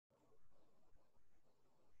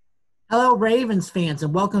Hello, Ravens fans,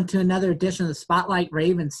 and welcome to another edition of the Spotlight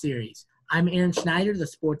Ravens series. I'm Aaron Schneider, the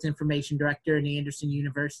Sports Information Director at Anderson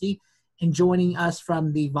University, and joining us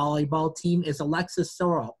from the volleyball team is Alexis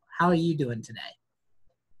Sorrell. How are you doing today?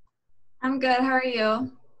 I'm good. How are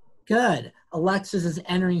you? Good. Alexis is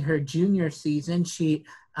entering her junior season. She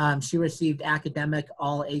received academic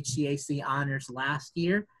all HCAC honors last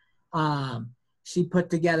year. She put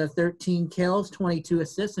together 13 kills, 22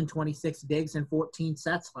 assists, and 26 digs in 14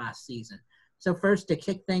 sets last season. So first, to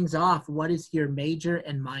kick things off, what is your major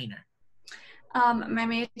and minor? My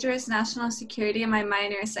major is national security and my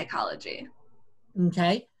minor is psychology.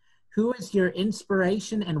 Okay. Who is your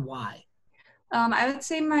inspiration and why? I would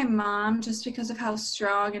say my mom, just because of how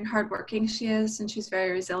strong and hardworking she is, and she's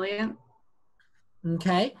very resilient.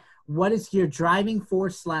 Okay. What is your driving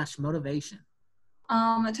force / motivation?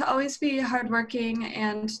 To always be hardworking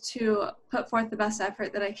and to put forth the best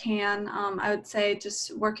effort that I can. I would say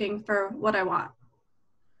just working for what I want.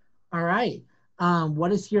 All right.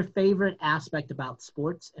 What is your favorite aspect about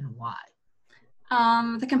sports and why?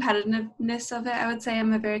 The competitiveness of it, I would say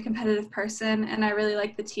I'm a very competitive person, and I really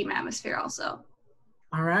like the team atmosphere also.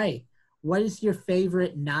 All right. What is your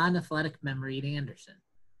favorite non-athletic memory at Anderson?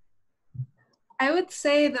 I would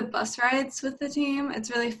say the bus rides with the team. It's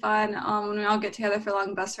really fun. When we all get together for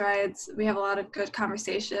long bus rides, we have a lot of good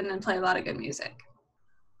conversation and play a lot of good music.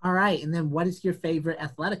 All right. And then what is your favorite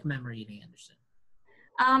athletic memory at Anderson?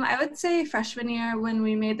 I would say freshman year when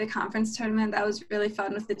we made the conference tournament, that was really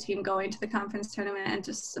fun with the team going to the conference tournament and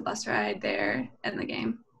just the bus ride there and the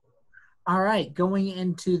game. All right. Going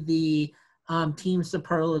into the team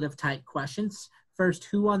superlative type questions. First,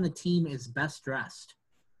 who on the team is best dressed?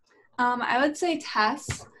 I would say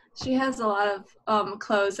Tess. She has a lot of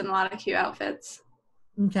clothes and a lot of cute outfits.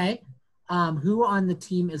 Okay. Who on the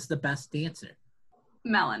team is the best dancer?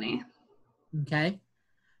 Melanie. Okay.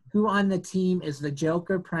 Who on the team is the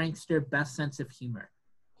joker, prankster, best sense of humor?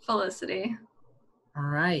 Felicity. All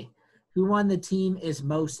right. Who on the team is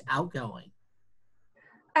most outgoing?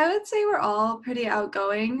 I would say we're all pretty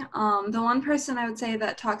outgoing. The one person I would say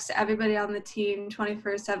that talks to everybody on the team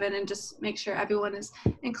 24/7 and just make sure everyone is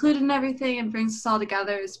included in everything and brings us all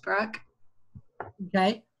together is Brooke.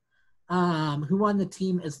 Okay. Who on the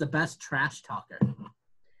team is the best trash talker?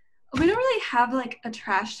 We don't really have like a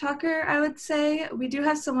trash talker, I would say. We do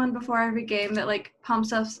have someone before every game that like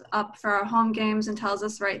pumps us up for our home games and tells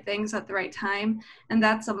us the right things at the right time. And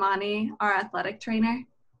that's Amani, our athletic trainer.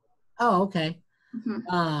 Oh, okay.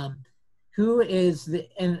 Mm-hmm. Who is the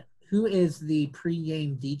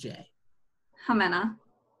pregame DJ? Jimena.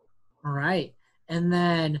 All right. And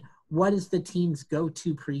then what is the team's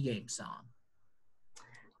go-to pregame song?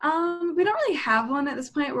 We don't really have one at this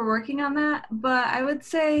point. We're working on that, but I would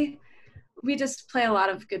say we just play a lot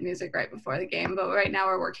of good music right before the game, but right now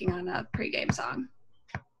we're working on a pregame song.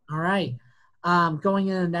 All right. Going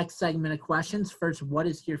into the next segment of questions. First, what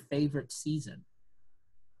is your favorite season?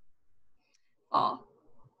 Fall.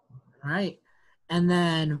 All right. And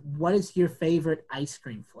then what is your favorite ice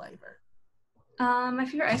cream flavor? My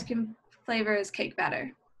favorite ice cream flavor is cake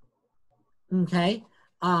batter. Okay.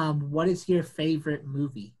 What is your favorite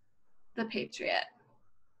movie? The Patriot.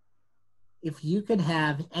 If you could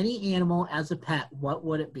have any animal as a pet, what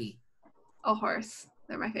would it be? A horse.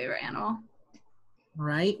 They're my favorite animal. All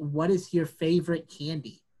right. What is your favorite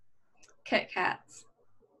candy? Kit Kats.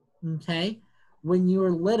 Okay. When you were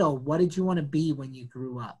little, what did you want to be when you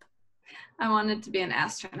grew up? I wanted to be an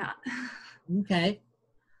astronaut. Okay.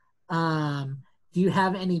 Do you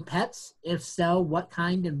have any pets? If so, what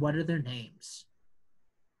kind and what are their names?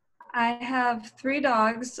 I have 3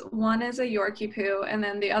 dogs. One is a Yorkie Poo, and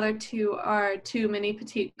then the other 2 are 2 mini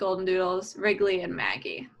petite golden doodles, Wrigley and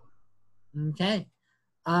Maggie. Okay.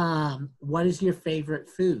 What is your favorite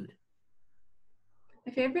food?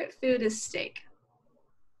 My favorite food is steak.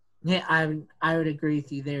 Yeah, I would agree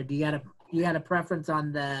with you there. Do you got a preference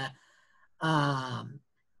on the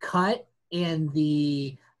cut and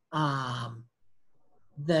the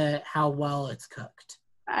how well it's cooked?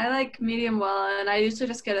 I like medium well, and I usually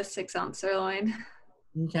just get a 6-ounce sirloin.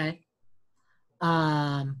 Okay.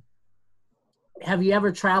 Have you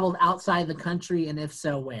ever traveled outside the country, and if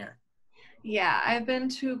so, where? Yeah, I've been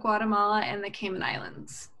to Guatemala and the Cayman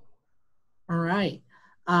Islands. All right.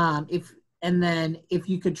 If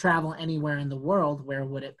you could travel anywhere in the world, where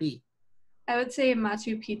would it be? I would say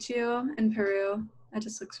Machu Picchu in Peru. That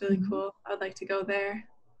just looks really Mhm. cool. I would like to go there.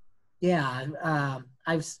 Yeah.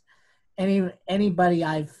 Anybody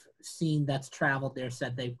I've seen that's traveled there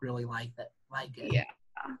said they really like it. Yeah.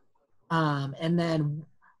 And then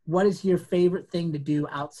what is your favorite thing to do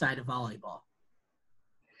outside of volleyball?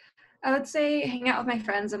 I would say hang out with my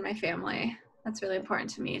friends and my family. That's really important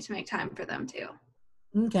to me to make time for them too.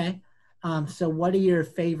 Okay. So what are your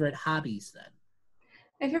favorite hobbies then?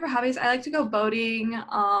 My favorite hobbies, I like to go boating,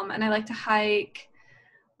 and I like to hike,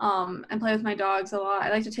 and play with my dogs a lot. I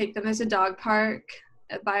like to take them. There's a dog park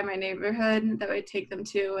by my neighborhood that I take them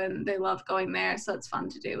to, and they love going there, so it's fun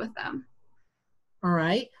to do with them. All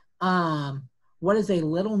right. What is a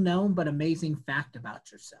little known but amazing fact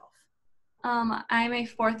about yourself? I'm a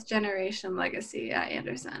fourth generation legacy at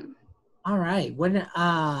Anderson. All right. What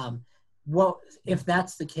if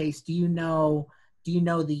that's the case, do you know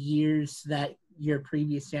the years that your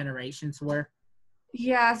previous generations were?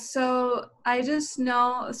 Yeah, so I just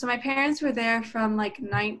know, so my parents were there from like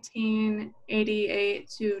 1988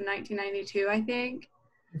 to 1992, I think.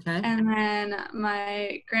 Okay. And then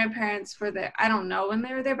my grandparents were there. I don't know when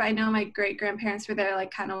they were there, but I know my great grandparents were there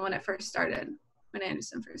like kind of when it first started, when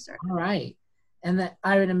Anderson first started. All right. And that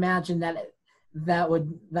I would imagine that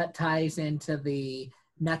ties into the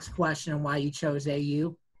next question on why you chose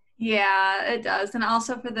AU. Yeah, it does. And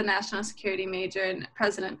also for the national security major and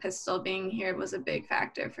President Pistol being here was a big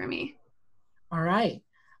factor for me. All right.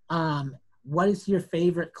 What is your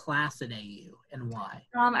favorite class at AU and why?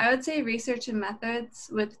 I would say research and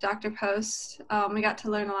methods with Dr. Post. We got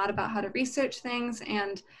to learn a lot about how to research things,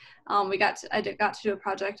 and I got to do a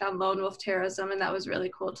project on lone wolf terrorism, and that was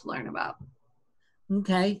really cool to learn about.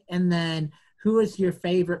 Okay. And then who is your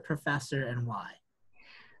favorite professor and why?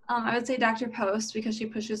 I would say Dr. Post because she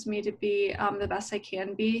pushes me to be the best I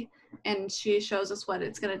can be, and she shows us what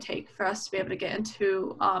it's going to take for us to be able to get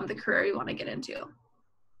into the career we want to get into.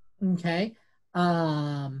 Okay.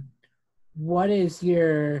 Um, what is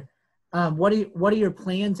your what are your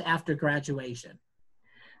plans after graduation?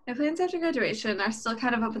 My plans after graduation are still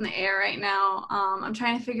kind of up in the air right now. I'm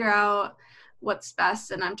trying to figure out what's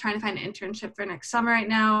best, and I'm trying to find an internship for next summer right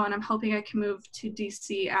now, and I'm hoping I can move to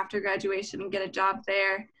DC after graduation and get a job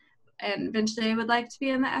there. And eventually I would like to be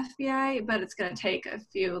in the FBI, but it's going to take a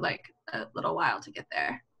little while to get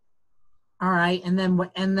there. All right. And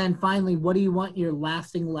then finally, what do you want your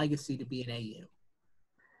lasting legacy to be at AU?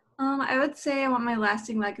 I would say I want my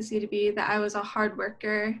lasting legacy to be that I was a hard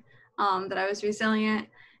worker, that I was resilient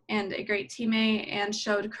and a great teammate and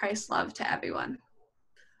showed Christ's love to everyone.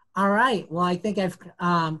 All right. Well, I think I've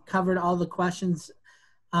covered all the questions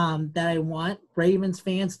that I want. Ravens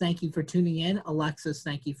fans, thank you for tuning in. Alexis,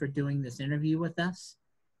 thank you for doing this interview with us.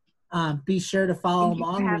 Be sure to follow Thank you for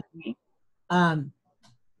along having me. um,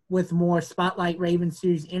 with more Spotlight Ravens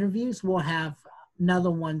series interviews. We'll have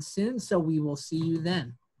another one soon, so we will see you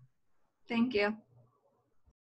then. Thank you.